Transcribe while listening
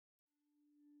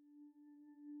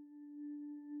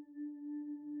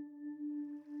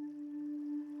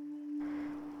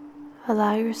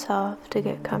Allow yourself to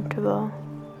get comfortable,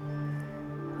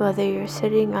 whether you're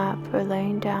sitting up or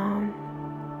laying down.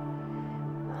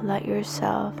 Let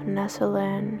yourself nestle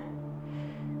in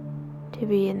to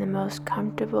be in the most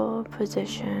comfortable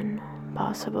position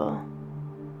possible.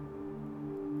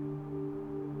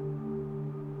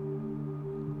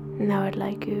 Now I'd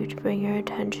like you to bring your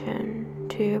attention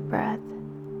to your breath.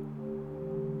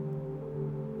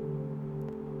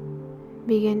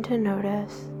 Begin to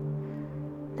notice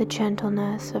the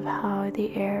gentleness of how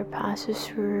the air passes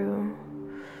through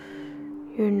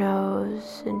your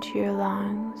nose into your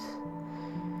lungs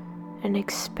and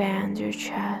expands your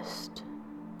chest.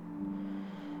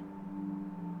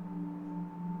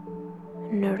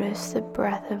 Notice the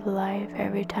breath of life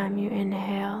every time you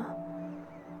inhale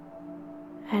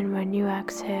and when you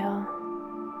exhale.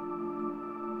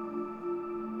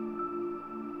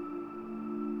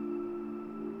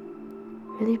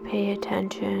 Really pay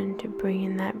attention to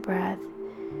bringing that breath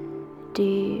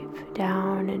deep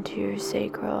down into your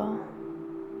sacral.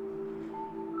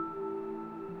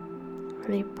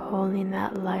 Really pulling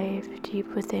that life deep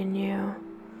within you.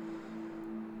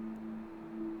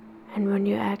 And when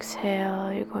you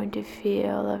exhale, you're going to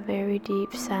feel a very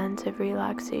deep sense of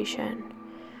relaxation.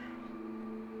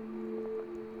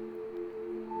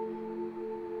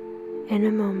 In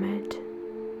a moment,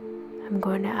 I'm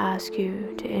going to ask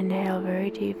you to inhale very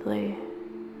deeply.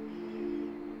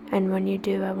 And when you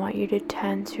do, I want you to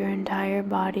tense your entire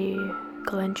body,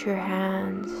 clench your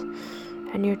hands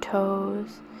and your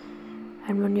toes.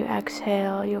 And when you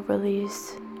exhale, you'll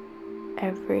release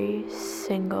every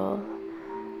single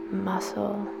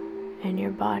muscle in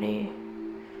your body.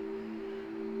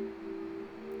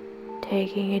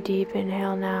 Taking a deep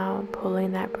inhale now,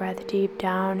 pulling that breath deep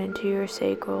down into your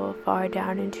sacral, far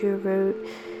down into your root.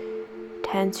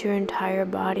 Tense your entire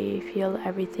body, feel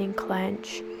everything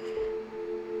clench.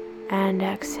 And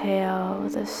exhale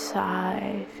with a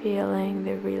sigh, feeling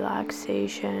the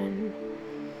relaxation,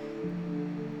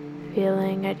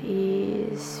 feeling at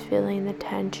ease, feeling the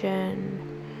tension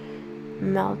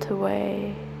melt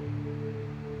away.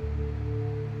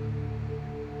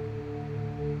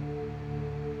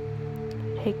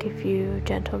 Take a few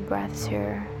gentle breaths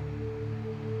here.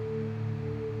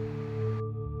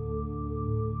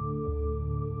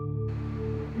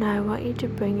 Now I want you to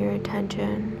bring your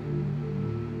attention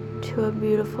to a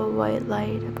beautiful white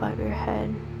light above your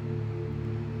head.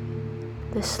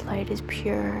 This light is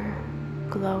pure,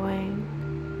 glowing,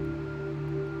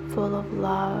 full of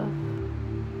love,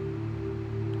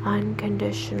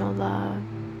 unconditional love.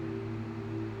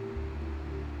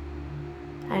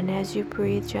 And as you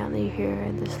breathe gently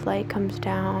here, this light comes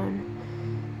down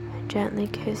and gently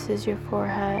kisses your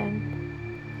forehead,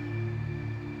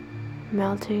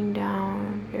 melting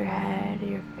down your head,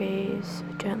 your face,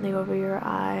 gently over your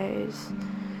eyes,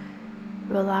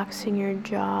 relaxing your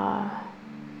jaw,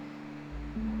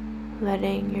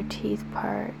 letting your teeth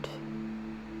part,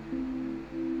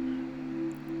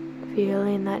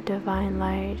 feeling that divine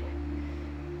light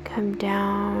come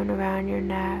down around your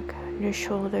neck and your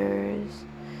shoulders,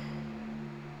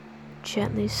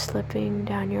 gently slipping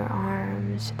down your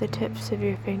arms to the tips of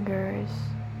your fingers.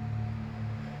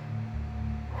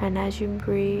 And as you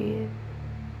breathe,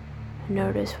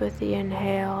 notice with the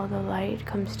inhale, the light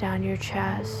comes down your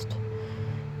chest,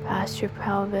 past your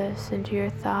pelvis, into your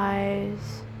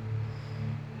thighs,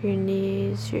 your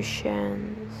knees, your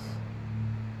shins,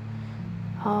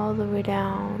 all the way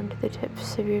down to the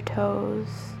tips of your toes.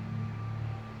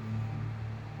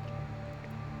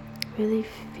 Really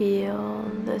feel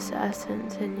this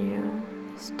essence in you,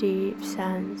 this deep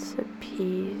sense of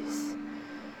peace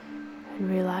and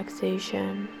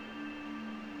relaxation.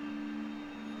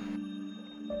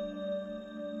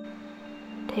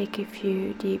 Take a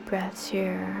few deep breaths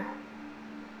here.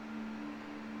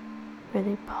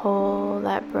 Really pull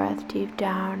that breath deep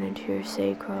down into your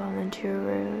sacral, into your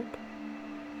root.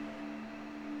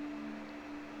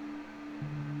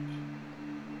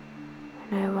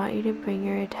 And I want you to bring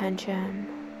your attention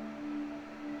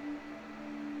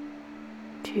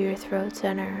to your throat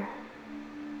center.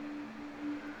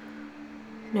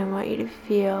 And I want you to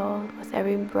feel with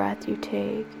every breath you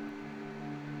take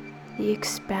the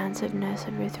expansiveness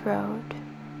of your throat.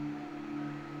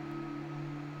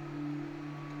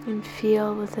 And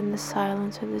feel within the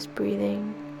silence of this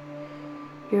breathing,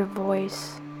 your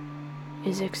voice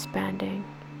is expanding.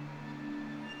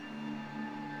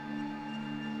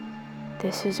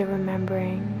 This is a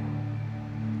remembering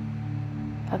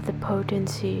of the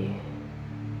potency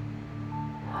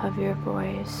of your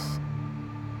voice,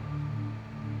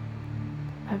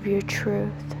 of your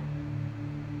truth,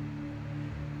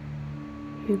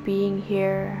 you being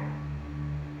here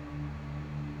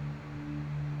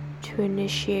to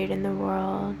initiate in the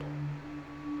world,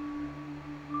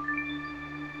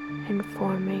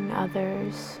 informing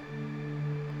others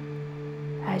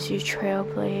as you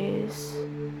trailblaze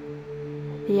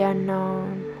the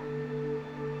unknown,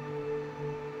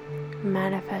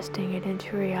 manifesting it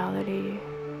into reality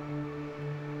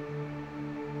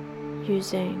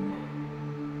using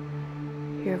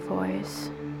your voice.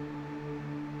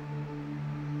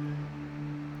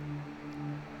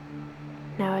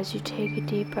 Now as you take a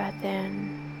deep breath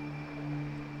in,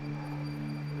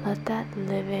 let that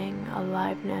living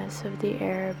aliveness of the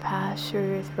air pass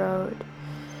through your throat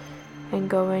and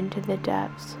go into the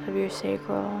depths of your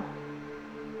sacral.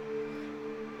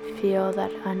 Feel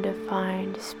that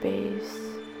undefined space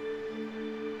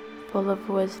full of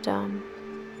wisdom.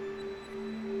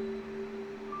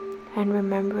 And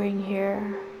remembering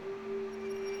here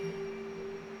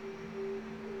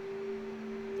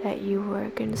that you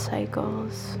work in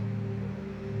cycles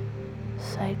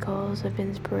of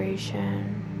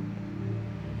inspiration,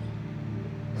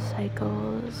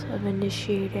 cycles of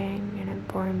initiating and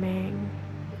informing,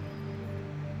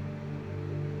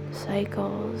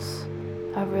 cycles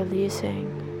of releasing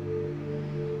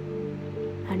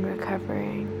and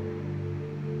recovering.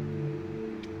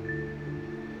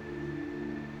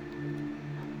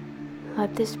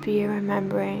 Let this be a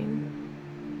remembering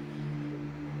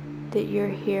that you're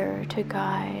here to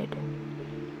guide,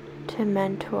 to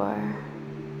mentor,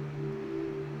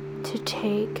 to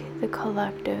take the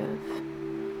collective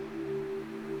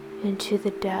into the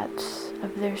depths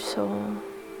of their soul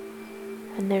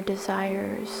and their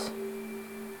desires,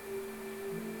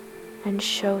 and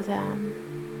show them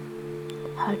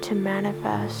how to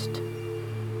manifest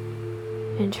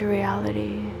into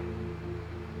reality.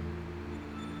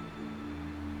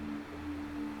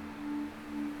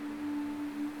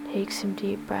 Take some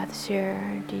deep breaths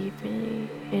here. Deeply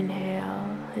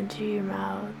inhale into your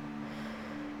mouth,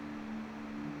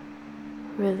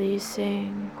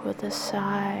 releasing with a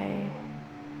sigh,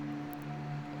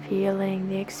 feeling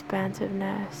the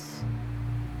expansiveness.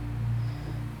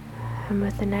 And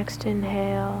with the next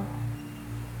inhale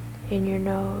in your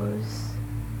nose,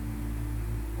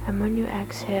 and when you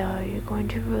exhale, you're going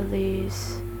to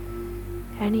release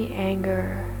any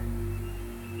anger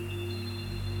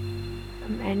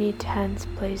from any tense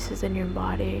places in your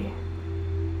body.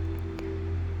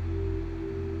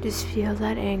 Just feel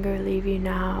that anger leave you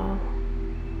now.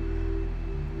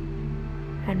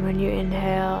 And when you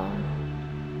inhale,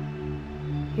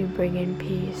 you bring in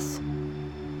peace,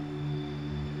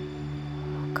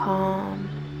 calm,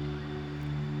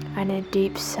 and a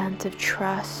deep sense of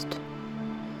trust,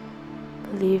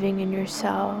 believing in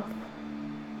yourself,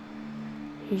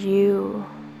 you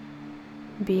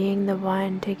being the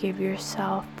one to give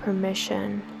yourself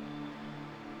permission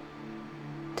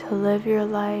to live your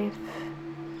life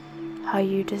how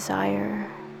you desire,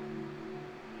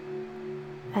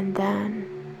 and then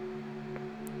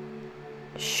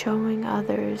showing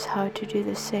others how to do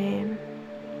the same.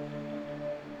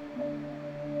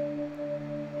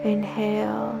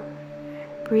 Inhale,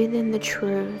 breathe in the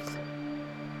truth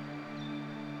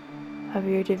of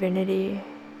your divinity,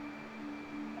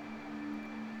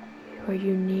 your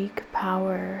unique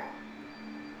power.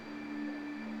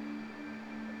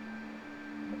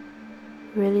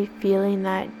 Really feeling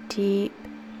that deep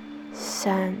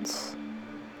sense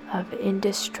of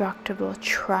indestructible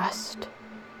trust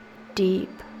deep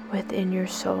within your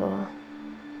soul.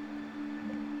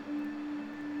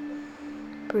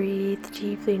 Breathe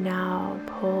deeply now.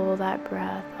 Pull that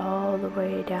breath all the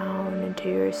way down into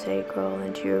your sacral,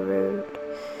 into your root.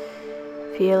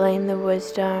 Feeling the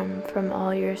wisdom from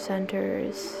all your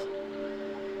centers.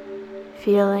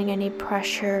 Feeling any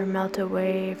pressure melt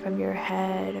away from your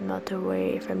head and melt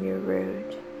away from your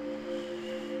root.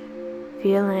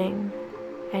 Feeling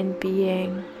and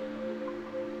being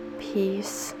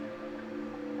peace.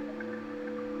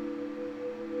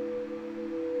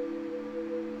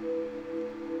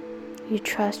 You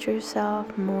trust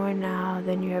yourself more now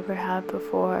than you ever have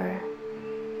before.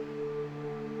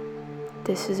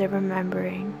 This is a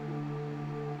remembering.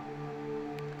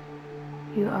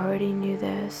 You already knew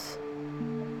this.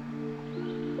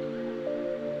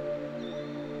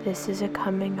 This is a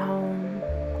coming home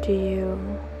to you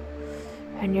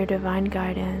and your divine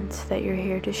guidance that you're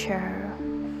here to share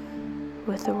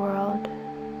with the world.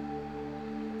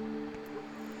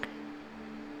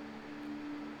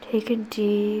 Take a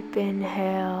deep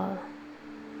inhale.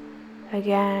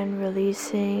 Again,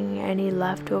 releasing any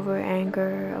leftover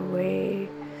anger away,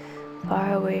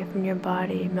 far away from your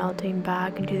body, melting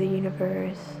back into the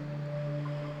universe.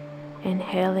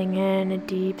 Inhaling in a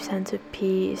deep sense of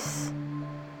peace.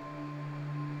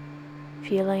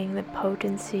 feeling the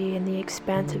potency and the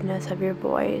expansiveness of your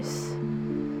voice.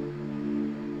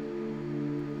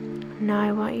 Now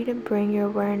I want you to bring your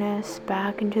awareness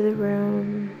back into the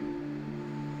room.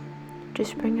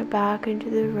 Just bring it back into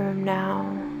the room now.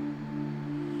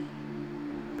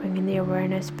 Bringing the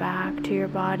awareness back to your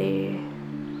body.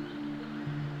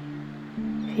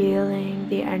 Feeling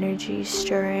the energy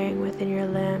stirring within your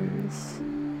limbs.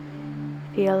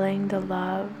 Feeling the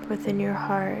love within your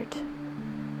heart.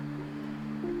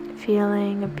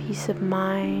 Feeling a peace of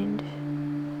mind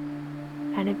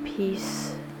and a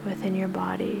peace within your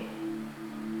body.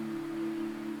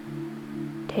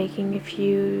 Taking a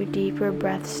few deeper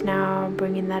breaths now,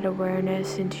 bringing that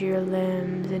awareness into your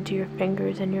limbs, into your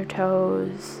fingers and your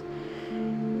toes.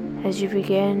 As you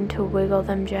begin to wiggle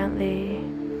them gently,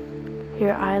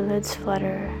 your eyelids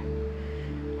flutter,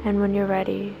 and when you're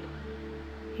ready,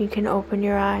 you can open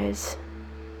your eyes.